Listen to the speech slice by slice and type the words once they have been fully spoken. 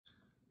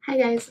Hi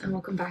guys, and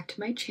welcome back to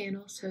my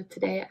channel. So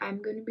today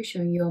I'm going to be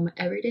showing you all my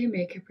everyday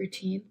makeup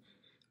routine,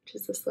 which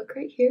is this look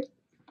right here.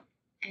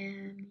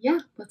 And yeah,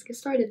 let's get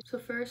started. So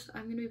first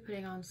I'm going to be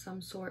putting on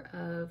some sort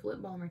of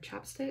lip balm or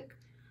chapstick.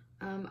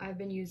 I've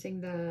been using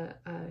the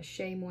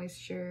Shea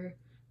Moisture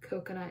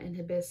Coconut and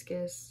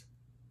Hibiscus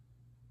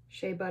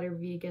Shea Butter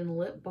Vegan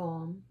Lip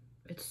Balm.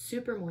 It's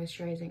super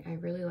moisturizing. I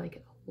really like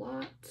it a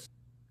lot.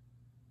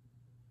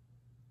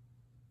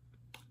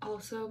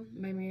 Also,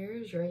 my mirror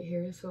is right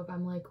here, so if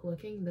I'm like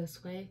looking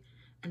this way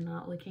and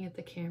not looking at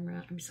the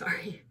camera, I'm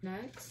sorry.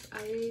 Next,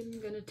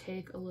 I'm gonna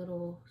take a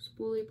little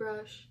spoolie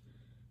brush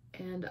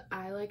and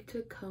I like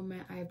to comb my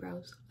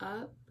eyebrows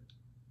up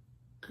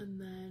and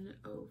then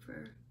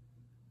over.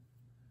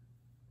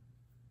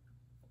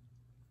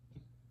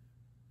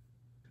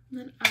 And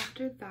then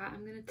after that,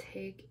 I'm gonna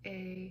take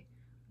a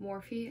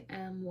Morphe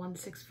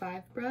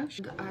M165 brush.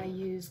 And I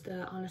use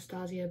the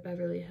Anastasia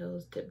Beverly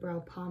Hills Dip Brow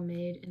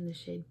Pomade in the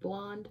shade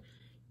Blonde,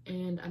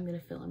 and I'm gonna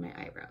fill in my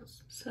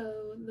eyebrows.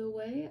 So the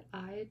way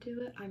I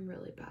do it, I'm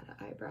really bad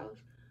at eyebrows,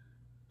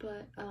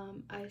 but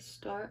I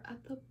start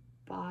at the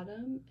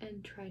bottom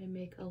and try to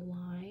make a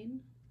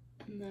line,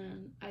 and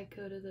then I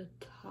go to the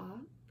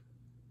top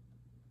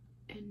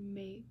and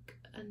make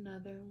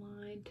another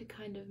line to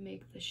kind of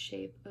make the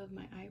shape of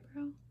my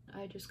eyebrow.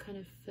 I just kind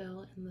of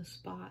fill in the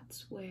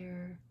spots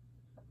where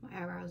my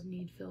eyebrows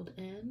need filled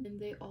in, and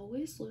they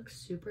always look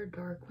super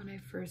dark when I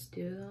first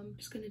do them. I'm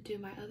just gonna do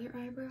my other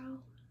eyebrow.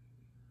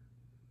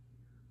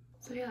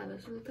 So yeah,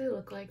 this is what they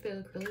look like. They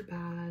look really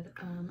bad.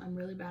 I'm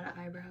really bad at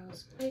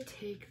eyebrows. I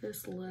take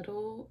this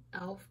little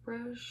e.l.f.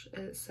 brush.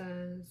 It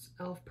says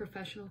e.l.f.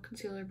 Professional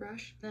Concealer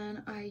Brush.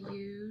 Then I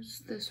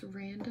use this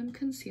random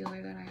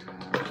concealer that I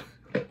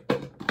have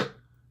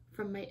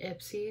from my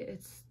Ipsy.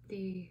 It's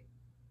the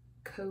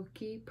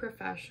Kokie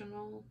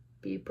Professional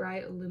Be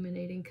Bright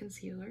Illuminating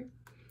Concealer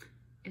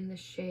in the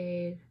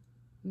shade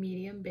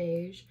Medium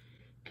Beige.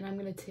 And I'm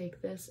gonna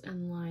take this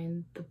and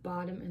line the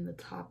bottom and the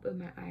top of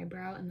my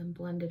eyebrow and then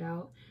blend it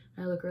out.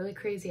 And I look really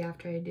crazy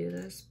after I do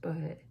this,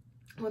 but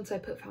once I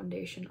put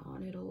foundation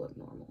on, it'll look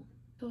normal.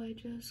 So I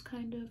just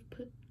kind of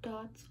put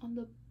dots on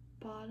the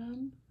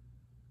bottom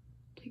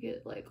to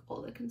get like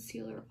all the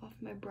concealer off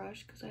my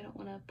brush because I don't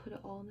want to put it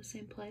all in the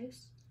same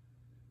place.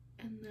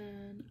 And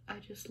then I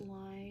just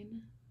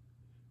line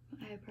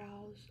my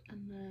eyebrows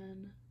and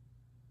then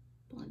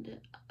blend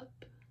it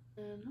up.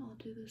 And I'll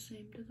do the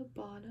same to the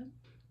bottom.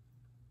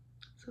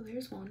 So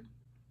there's one.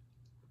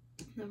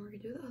 And then we're gonna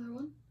do the other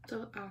one.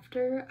 So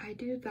after I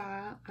do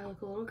that, I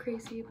look a little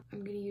crazy. I'm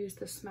gonna use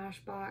the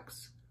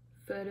Smashbox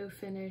Photo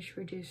Finish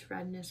Reduce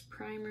Redness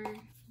Primer.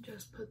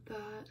 Just put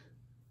that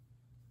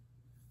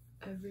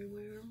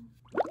everywhere.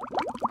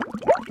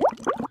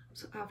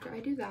 So after I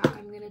do that,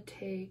 I'm gonna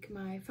take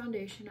my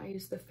foundation. I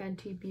use the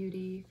Fenty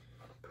Beauty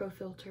Pro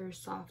Filter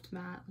Soft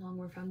Matte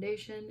Longwear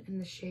Foundation in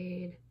the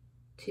shade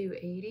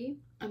 280.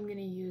 I'm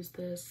gonna use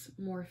this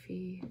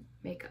Morphe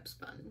makeup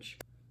sponge.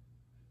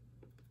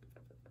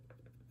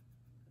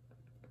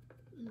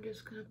 I'm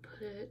just gonna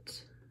put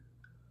it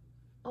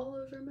all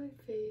over my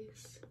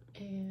face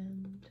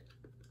and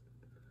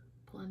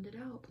blend it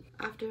out.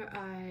 After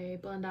I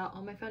blend out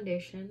all my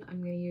foundation, I'm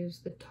gonna use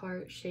the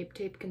Tarte Shape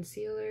Tape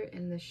Concealer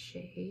in the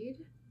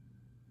shade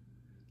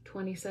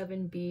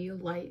 27B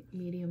Light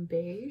Medium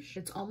Beige.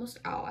 It's almost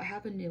out. I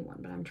have a new one,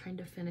 but I'm trying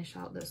to finish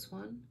out this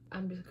one.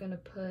 I'm just gonna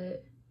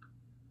put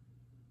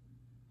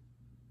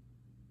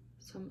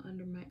some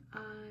under my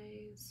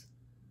eyes,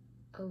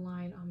 a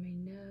line on my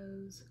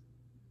nose,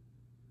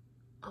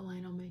 a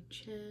line on my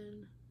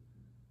chin,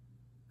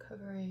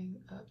 covering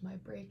up my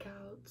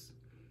breakouts,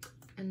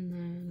 and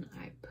then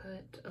I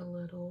put a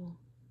little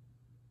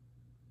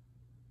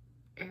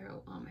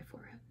arrow on my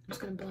forehead. I'm just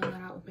gonna blend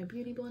that out with my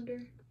beauty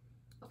blender.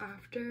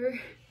 After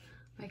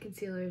my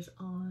concealer's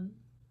on,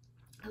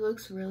 it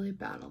looks really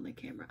bad on the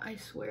camera. I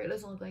swear it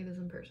doesn't look like this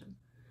in person.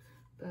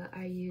 But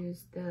I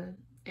used the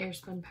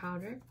Airspun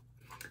powder.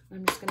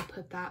 I'm just gonna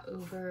put that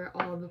over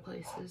all of the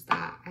places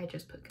that I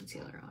just put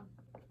concealer on.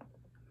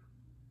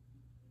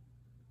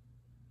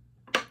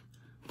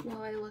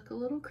 While I look a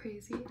little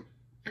crazy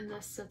and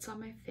this sits on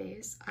my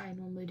face, I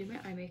normally do my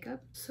eye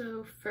makeup.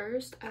 So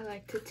first I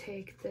like to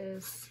take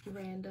this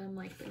random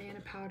like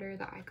banana powder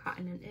that I got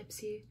in an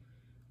Ipsy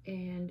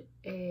and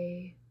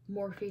a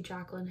Morphe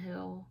Jaclyn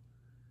Hill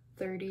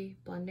 30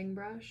 blending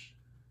brush,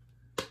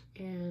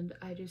 and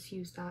I just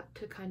use that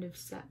to kind of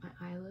set my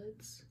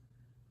eyelids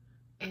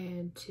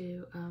and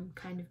to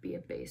kind of be a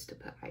base to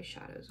put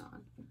eyeshadows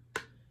on.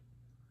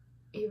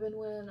 Even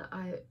when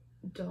I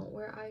don't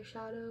wear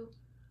eyeshadow,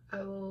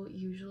 I will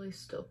usually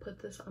still put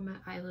this on my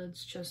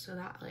eyelids just so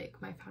that like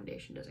my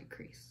foundation doesn't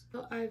crease.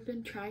 So I've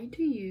been trying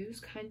to use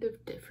kind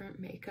of different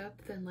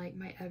makeup than like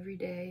my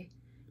everyday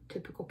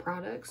typical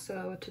products.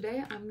 So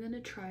today I'm gonna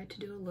try to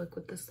do a look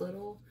with this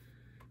little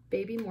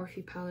baby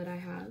Morphe palette I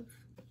have.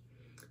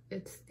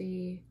 It's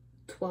the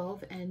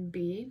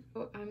 12NB.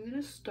 So I'm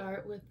gonna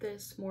start with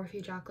this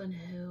Morphe Jaclyn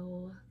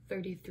Hill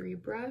 33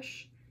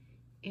 brush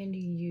and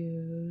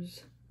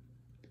use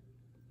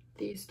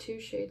these two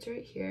shades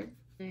right here.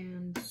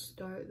 and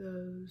start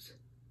those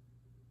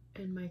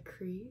in my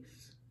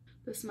crease.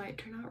 This might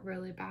turn out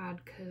really bad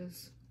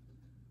because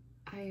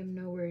I am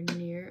nowhere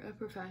near a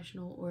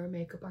professional or a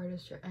makeup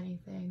artist or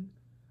anything.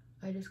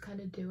 I just kind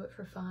of do it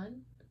for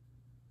fun.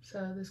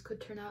 So this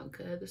could turn out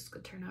good, this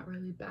could turn out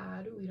really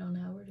bad. We don't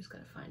know, we're just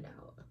gonna find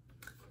out.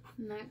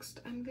 Next,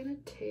 I'm gonna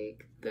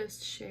take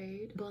this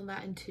shade, blend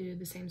that into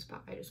the same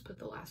spot I just put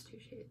the last two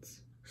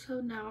shades.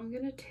 So now I'm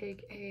gonna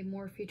take a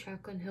Morphe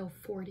Jaclyn Hill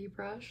 40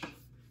 brush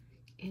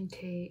and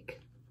take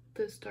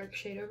this dark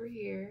shade over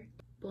here,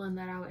 blend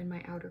that out in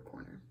my outer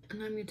corner.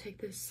 And I'm gonna take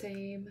this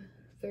same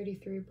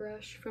 33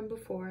 brush from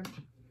before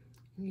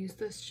and use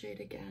this shade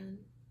again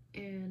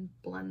and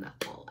blend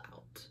that all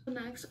out.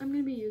 Next, I'm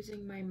gonna be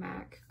using my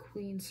MAC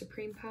Queen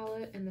Supreme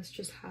palette, and this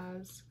just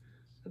has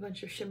a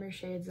bunch of shimmer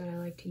shades that I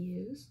like to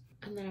use.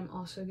 And then I'm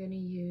also gonna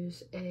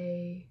use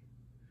a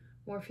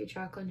Morphe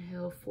Jaclyn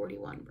Hill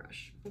 41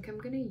 brush. I think I'm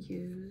gonna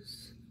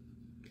use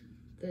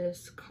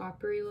this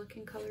coppery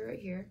looking color right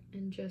here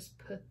and just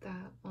put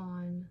that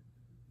on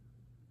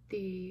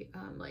the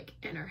like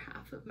inner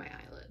half of my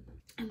eyelid.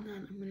 And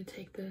then I'm gonna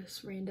take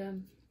this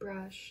random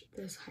brush,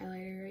 this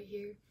highlighter right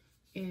here,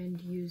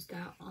 and use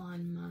that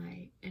on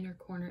my inner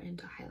corner and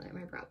to highlight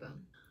my brow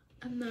bone.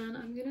 And then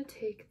I'm gonna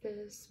take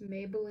this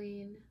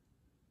Maybelline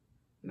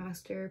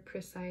Master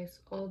Precise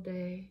All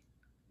Day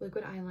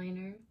liquid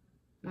eyeliner,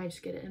 and I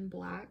just get it in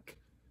black,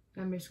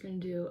 and I'm just gonna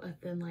do a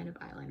thin line of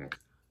eyeliner.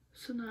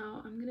 So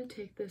now I'm gonna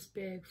take this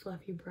big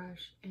fluffy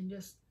brush and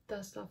just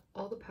dust off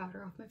all the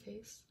powder off my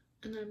face.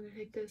 And then I'm gonna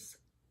take this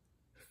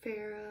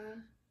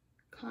Farrah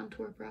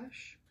contour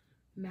brush,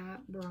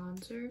 matte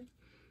bronzer,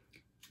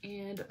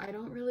 and I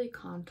don't really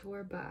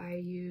contour, but I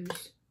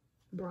use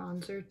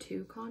bronzer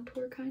to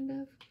contour kind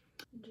of.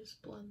 And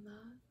just blend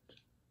that.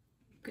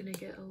 I'm gonna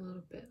get a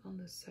little bit on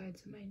the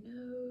sides of my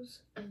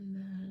nose and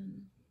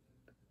then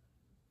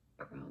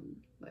around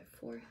my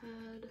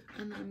forehead.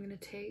 And then I'm gonna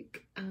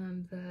take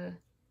the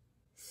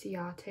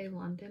Ciate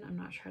London, I'm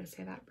not sure how to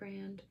say that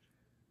brand.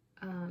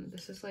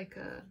 This is like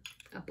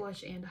a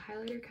blush and a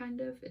highlighter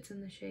kind of. It's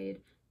in the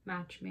shade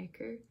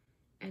Matchmaker,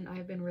 and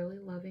I've been really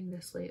loving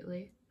this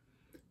lately.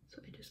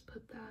 So I just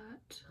put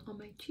that on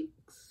my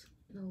cheeks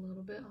and a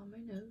little bit on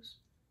my nose.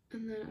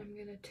 And then I'm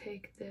gonna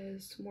take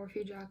this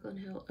Morphe Jaclyn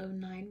Hill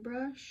 09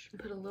 brush and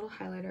put a little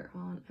highlighter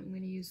on. I'm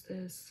gonna use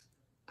this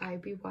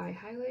IBY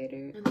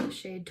highlighter in the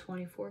shade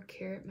 24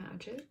 Karat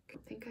Magic. I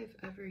don't think I've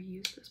ever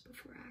used this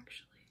before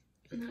actually.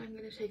 And then I'm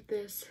gonna take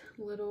this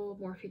little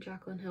Morphe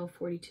Jaclyn Hill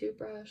 42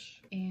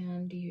 brush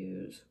and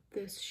use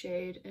this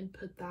shade and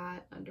put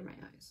that under my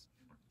eyes.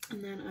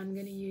 And then I'm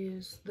gonna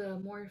use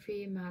the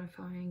Morphe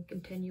Mattifying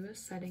Continuous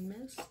Setting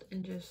Mist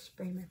and just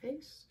spray my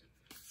face.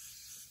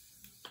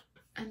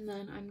 And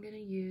then I'm gonna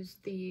use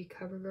the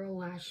CoverGirl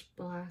Lash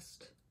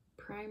Blast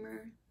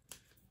Primer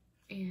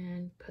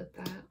and put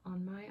that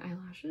on my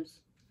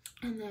eyelashes.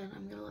 And then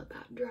I'm gonna let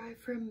that dry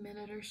for a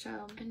minute or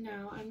so. And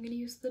now I'm gonna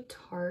use the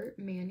Tarte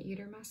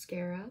Maneater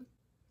Mascara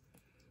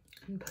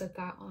and put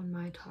that on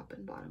my top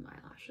and bottom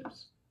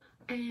eyelashes.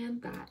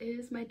 And that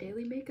is my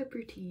daily makeup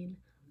routine.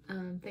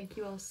 Thank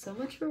you all so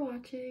much for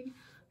watching.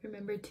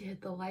 Remember to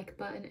hit the like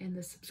button and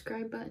the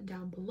subscribe button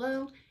down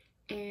below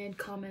and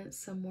comment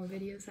some more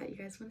videos that you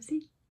guys want to see.